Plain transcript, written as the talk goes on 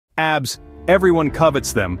Abs, everyone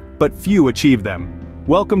covets them, but few achieve them.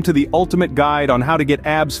 Welcome to the ultimate guide on how to get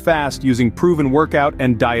abs fast using proven workout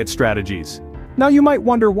and diet strategies. Now you might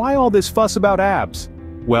wonder why all this fuss about abs?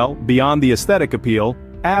 Well, beyond the aesthetic appeal,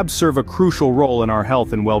 abs serve a crucial role in our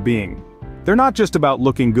health and well-being. They're not just about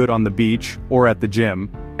looking good on the beach or at the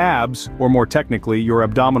gym. Abs, or more technically your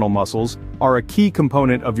abdominal muscles, are a key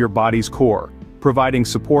component of your body's core, providing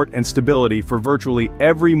support and stability for virtually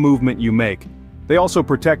every movement you make. They also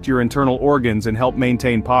protect your internal organs and help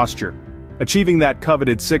maintain posture. Achieving that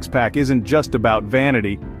coveted six-pack isn't just about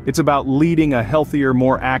vanity, it's about leading a healthier,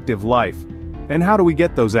 more active life. And how do we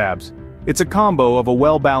get those abs? It's a combo of a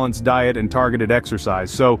well-balanced diet and targeted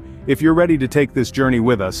exercise, so if you're ready to take this journey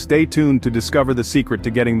with us, stay tuned to discover the secret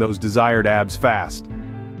to getting those desired abs fast.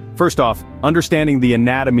 First off, understanding the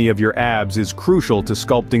anatomy of your abs is crucial to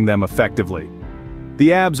sculpting them effectively.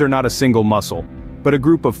 The abs are not a single muscle, but a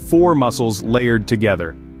group of 4 muscles layered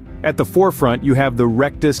together. At the forefront you have the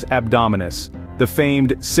rectus abdominis, the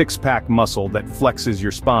famed six-pack muscle that flexes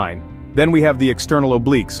your spine. Then we have the external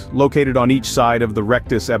obliques, located on each side of the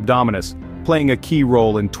rectus abdominis, playing a key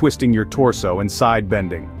role in twisting your torso and side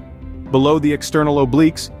bending. Below the external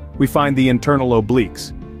obliques, we find the internal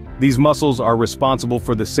obliques. These muscles are responsible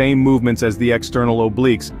for the same movements as the external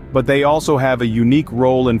obliques, but they also have a unique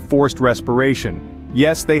role in forced respiration.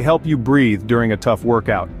 Yes, they help you breathe during a tough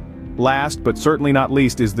workout. Last, but certainly not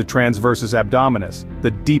least, is the transversus abdominis,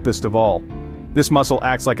 the deepest of all. This muscle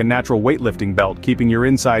acts like a natural weightlifting belt, keeping your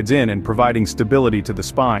insides in and providing stability to the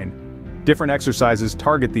spine. Different exercises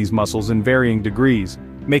target these muscles in varying degrees,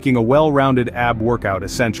 making a well-rounded ab workout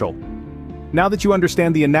essential. Now that you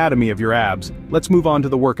understand the anatomy of your abs, let's move on to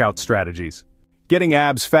the workout strategies. Getting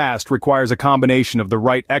abs fast requires a combination of the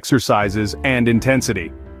right exercises and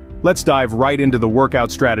intensity. Let's dive right into the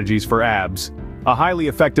workout strategies for abs. A highly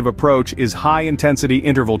effective approach is high-intensity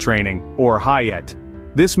interval training, or HIIT.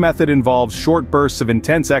 This method involves short bursts of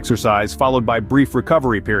intense exercise followed by brief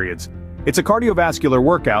recovery periods. It's a cardiovascular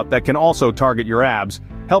workout that can also target your abs,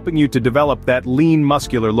 helping you to develop that lean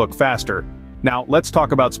muscular look faster. Now, let's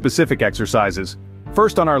talk about specific exercises.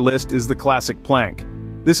 First on our list is the classic plank.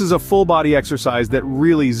 This is a full-body exercise that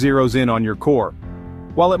really zeroes in on your core.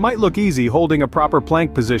 While it might look easy, holding a proper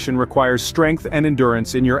plank position requires strength and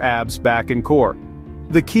endurance in your abs, back and core.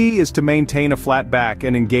 The key is to maintain a flat back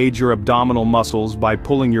and engage your abdominal muscles by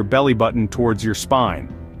pulling your belly button towards your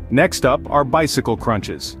spine. Next up are bicycle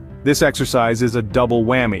crunches. This exercise is a double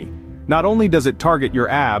whammy. Not only does it target your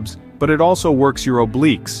abs, but it also works your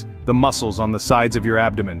obliques, the muscles on the sides of your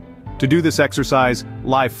abdomen. To do this exercise,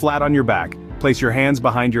 lie flat on your back, place your hands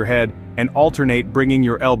behind your head, and alternate bringing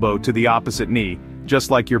your elbow to the opposite knee,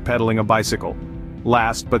 just like you're pedaling a bicycle.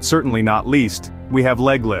 Last, but certainly not least, we have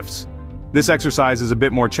leg lifts. This exercise is a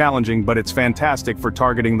bit more challenging, but it's fantastic for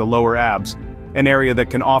targeting the lower abs, an area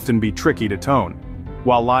that can often be tricky to tone.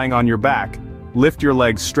 While lying on your back, lift your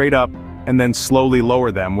legs straight up and then slowly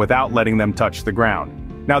lower them without letting them touch the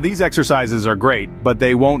ground. Now these exercises are great, but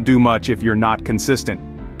they won't do much if you're not consistent.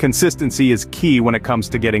 Consistency is key when it comes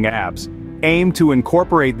to getting abs. Aim to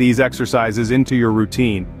incorporate these exercises into your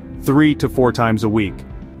routine 3 to 4 times a week.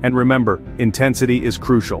 And remember, intensity is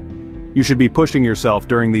crucial. You should be pushing yourself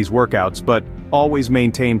during these workouts, but always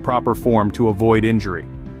maintain proper form to avoid injury.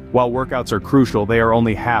 While workouts are crucial, they are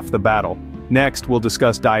only half the battle. Next, we'll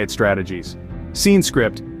discuss diet strategies. Scene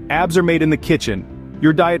script: abs are made in the kitchen.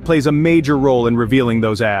 Your diet plays a major role in revealing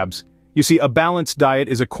those abs. You see, a balanced diet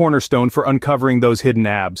is a cornerstone for uncovering those hidden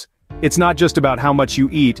abs. It's not just about how much you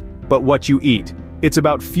eat, but what you eat. It's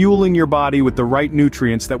about fueling your body with the right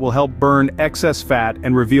nutrients that will help burn excess fat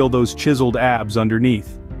and reveal those chiseled abs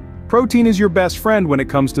underneath. Protein is your best friend when it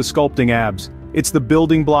comes to sculpting abs. It's the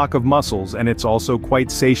building block of muscles, and it's also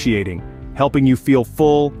quite satiating, helping you feel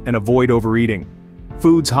full and avoid overeating.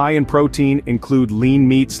 Foods high in protein include lean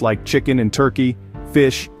meats like chicken and turkey,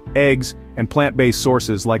 fish, eggs, and plant-based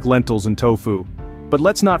sources like lentils and tofu. But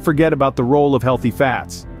let's not forget about the role of healthy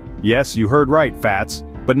fats. Yes, you heard right, fats.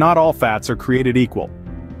 But not all fats are created equal.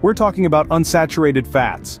 We're talking about unsaturated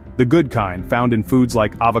fats, the good kind found in foods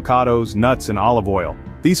like avocados, nuts, and olive oil.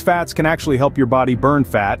 These fats can actually help your body burn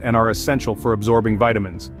fat and are essential for absorbing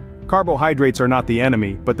vitamins. Carbohydrates are not the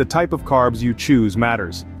enemy, but the type of carbs you choose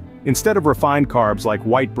matters. Instead of refined carbs like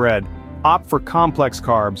white bread, opt for complex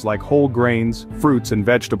carbs like whole grains, fruits, and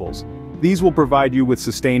vegetables. These will provide you with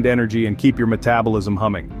sustained energy and keep your metabolism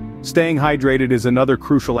humming. Staying hydrated is another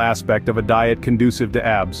crucial aspect of a diet conducive to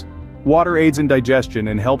abs. Water aids in digestion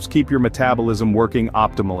and helps keep your metabolism working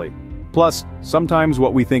optimally. Plus, sometimes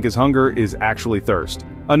what we think is hunger is actually thirst.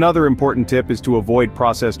 Another important tip is to avoid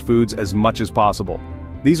processed foods as much as possible.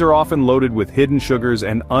 These are often loaded with hidden sugars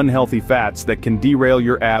and unhealthy fats that can derail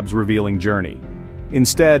your abs-revealing journey.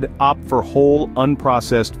 Instead, opt for whole,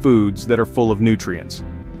 unprocessed foods that are full of nutrients.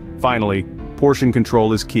 Finally, portion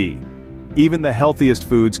control is key. Even the healthiest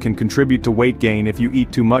foods can contribute to weight gain if you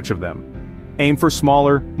eat too much of them. Aim for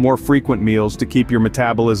smaller, more frequent meals to keep your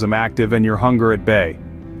metabolism active and your hunger at bay.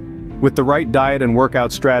 With the right diet and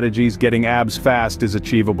workout strategies, getting abs fast is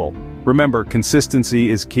achievable. Remember,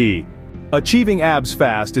 consistency is key. Achieving abs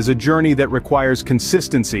fast is a journey that requires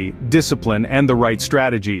consistency, discipline, and the right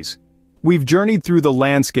strategies. We've journeyed through the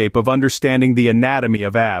landscape of understanding the anatomy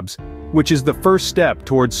of abs, which is the first step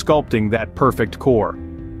towards sculpting that perfect core.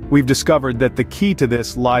 We've discovered that the key to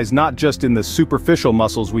this lies not just in the superficial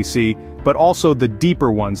muscles we see, but also the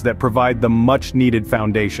deeper ones that provide the much-needed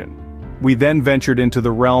foundation. We then ventured into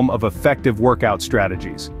the realm of effective workout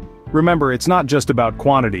strategies. Remember, it's not just about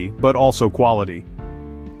quantity, but also quality.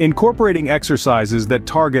 Incorporating exercises that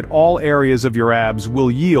target all areas of your abs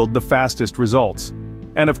will yield the fastest results.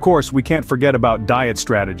 And of course, we can't forget about diet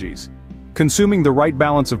strategies. Consuming the right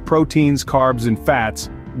balance of proteins, carbs, and fats,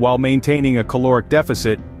 while maintaining a caloric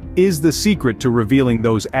deficit, is the secret to revealing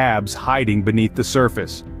those abs hiding beneath the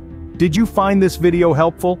surface. Did you find this video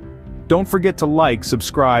helpful? Don't forget to like,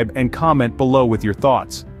 subscribe, and comment below with your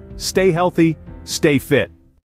thoughts. Stay healthy, stay fit.